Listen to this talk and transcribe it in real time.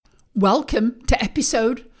Welcome to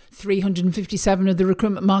episode 357 of the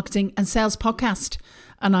Recruitment Marketing and Sales Podcast.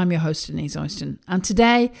 And I'm your host, Denise Oyston. And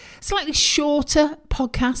today, slightly shorter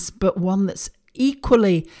podcast, but one that's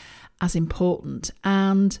equally as important.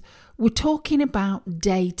 And we're talking about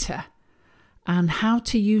data and how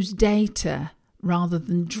to use data rather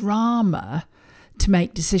than drama to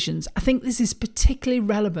make decisions. I think this is particularly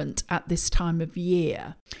relevant at this time of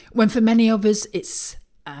year, when for many of us it's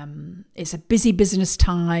a busy business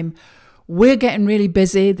time. We're getting really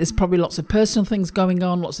busy. There's probably lots of personal things going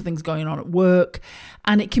on, lots of things going on at work.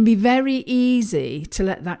 And it can be very easy to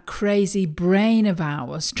let that crazy brain of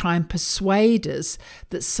ours try and persuade us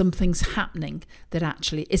that something's happening that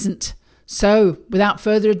actually isn't. So without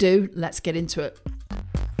further ado, let's get into it.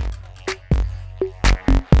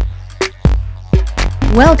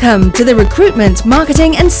 Welcome to the Recruitment,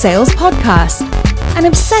 Marketing and Sales Podcast. An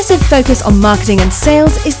obsessive focus on marketing and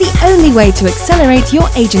sales is the only way to accelerate your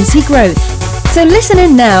agency growth. So listen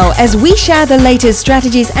in now as we share the latest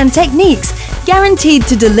strategies and techniques guaranteed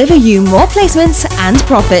to deliver you more placements and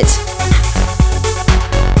profit.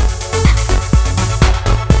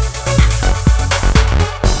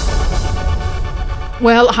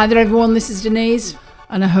 Well, hi there everyone, this is Denise,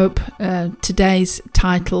 and I hope today's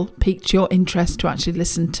title piqued your interest to actually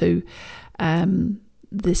listen to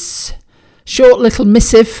this short little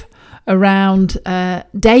missive around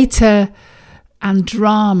data and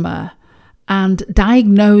drama and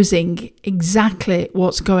diagnosing exactly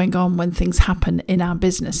what's going on when things happen in our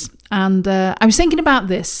business. And I was thinking about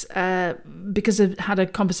this because I had a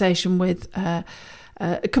conversation with a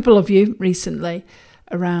couple of you recently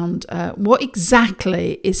around what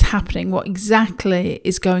exactly is happening, what exactly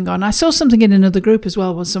is going on. I saw something in another group as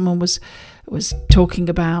well where someone was talking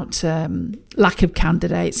about lack of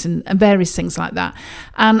candidates and various things like that.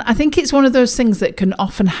 And I think it's one of those things that can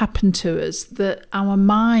often happen to us, that our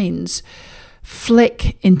minds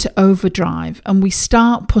flick into overdrive and we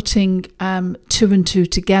start putting two and two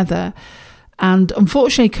together, and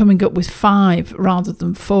unfortunately coming up with 5 rather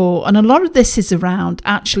than 4. And a lot of this is around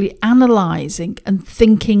actually analysing and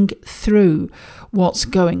thinking through what's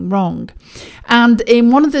going wrong. And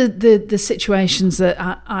in one of the situations that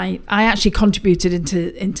I actually contributed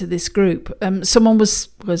into this group, someone was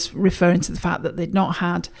referring to the fact that they'd not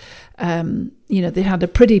had, they had a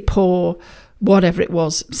pretty poor, whatever it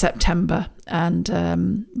was, September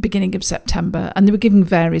and beginning of September, and they were giving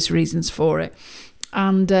various reasons for it.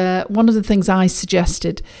 And one of the things I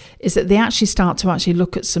suggested is that they actually start to actually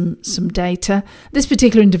look at some data. This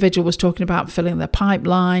particular individual was talking about filling their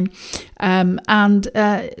pipeline, and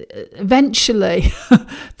eventually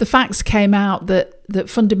the facts came out that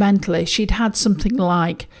fundamentally she'd had something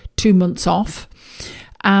like 2 months off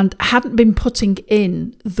and hadn't been putting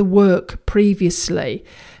in the work previously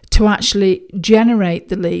to actually generate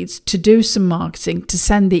the leads, to do some marketing, to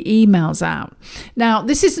send the emails out. Now,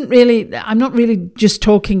 this isn't really, I'm not really just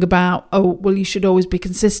talking about, you should always be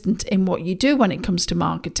consistent in what you do when it comes to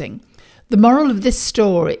marketing. The moral of this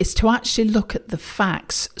story is to actually look at the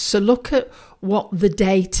facts. So look at what the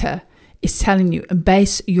data is telling you and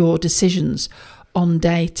base your decisions on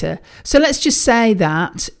data. So let's just say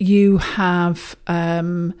that you have,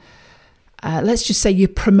 let's just say you're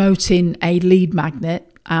promoting a lead magnet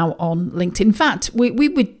out on LinkedIn. In fact, we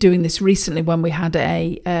were doing this recently when we had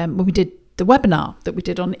when we did the webinar that we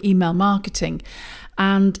did on email marketing,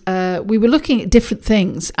 and we were looking at different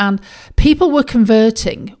things, and people were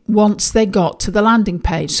converting once they got to the landing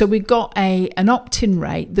page. So we got an opt-in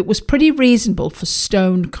rate that was pretty reasonable for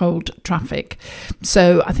stone cold traffic.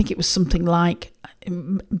 So I think it was something like,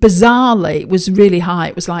 bizarrely, it was really high.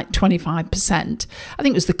 It was like 25%. I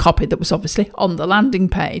think it was the copy that was obviously on the landing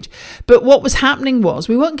page. But what was happening was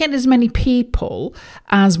we weren't getting as many people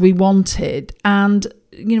as we wanted. And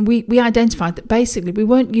we identified that basically we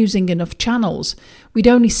weren't using enough channels. We'd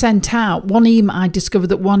only sent out one email. I discovered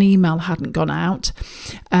that one email hadn't gone out.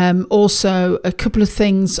 Also, a couple of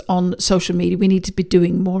things on social media. We need to be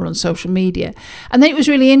doing more on social media. And then it was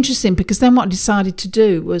really interesting because then what I decided to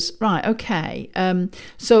do was, right, okay,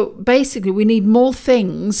 so basically we need more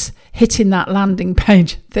things hitting that landing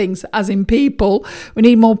page, things as in people. We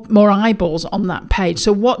need more eyeballs on that page.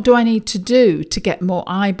 So what do I need to do to get more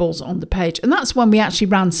eyeballs on the page? And that's when we actually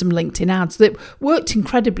ran some LinkedIn ads that worked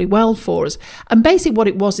incredibly well for us. And basically what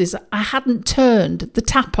it was is I hadn't turned the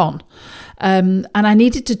tap on. And I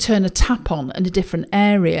needed to turn a tap on in a different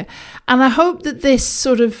area. And I hope that this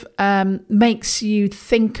sort of makes you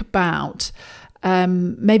think about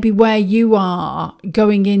maybe where you are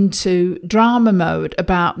going into drama mode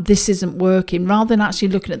about this isn't working, rather than actually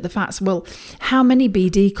looking at the facts. Well, how many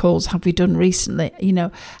BD calls have we done recently?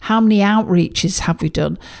 How many outreaches have we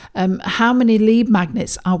done? How many lead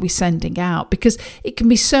magnets are we sending out? Because it can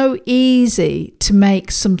be so easy to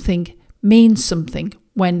make something mean something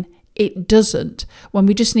when it doesn't, when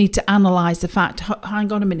we just need to analyse the fact,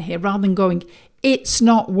 hang on a minute here, rather than going, it's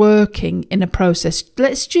not working in a process.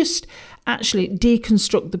 Let's just actually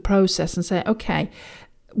deconstruct the process and say, okay,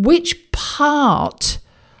 which part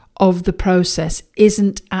of the process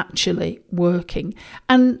isn't actually working?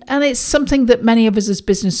 And it's something that many of us as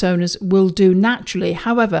business owners will do naturally.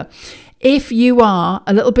 However, if you are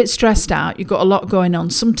a little bit stressed out, you've got a lot going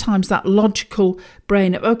on, sometimes that logical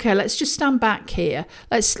brain of, okay, let's just stand back here.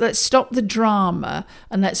 Let's stop the drama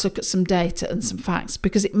and let's look at some data and some facts,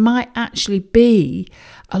 because it might actually be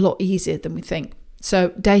a lot easier than we think. So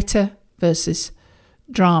data versus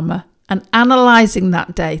drama, and analysing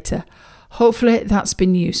that data. Hopefully that's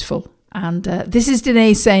been useful. And this is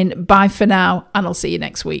Denise saying bye for now, and I'll see you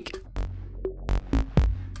next week.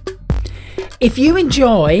 If you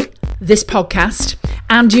enjoy this podcast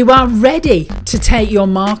and you are ready to take your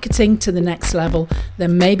marketing to the next level,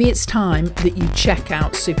 then maybe it's time that you check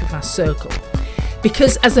out Superfast Circle.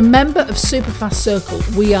 Because as a member of Superfast Circle,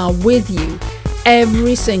 we are with you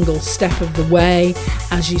every single step of the way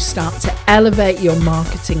as you start to elevate your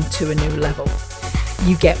marketing to a new level.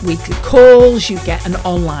 You get weekly calls, you get an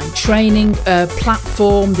online training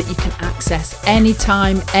platform that you can access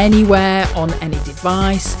anytime, anywhere, on any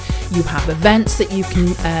device. You have events that you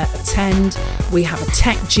can attend. We have a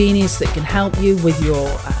tech genius that can help you with your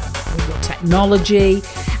technology.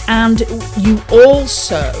 And you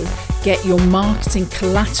also get your marketing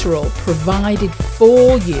collateral provided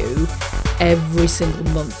for you every single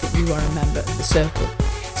month that you are a member of the circle.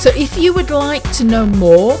 So if you would like to know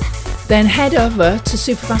more, then head over to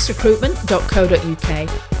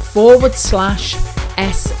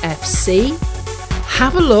superfastrecruitment.co.uk/SFC.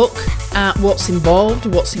 Have a look at what's involved,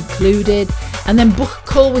 what's included, and then book a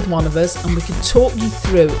call with one of us and we can talk you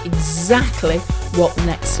through exactly what the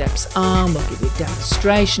next steps are. We'll give you a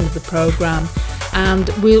demonstration of the program, and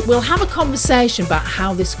we'll have a conversation about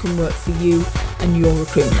how this can work for you and your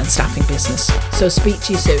recruitment and staffing business. So speak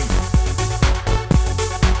to you soon.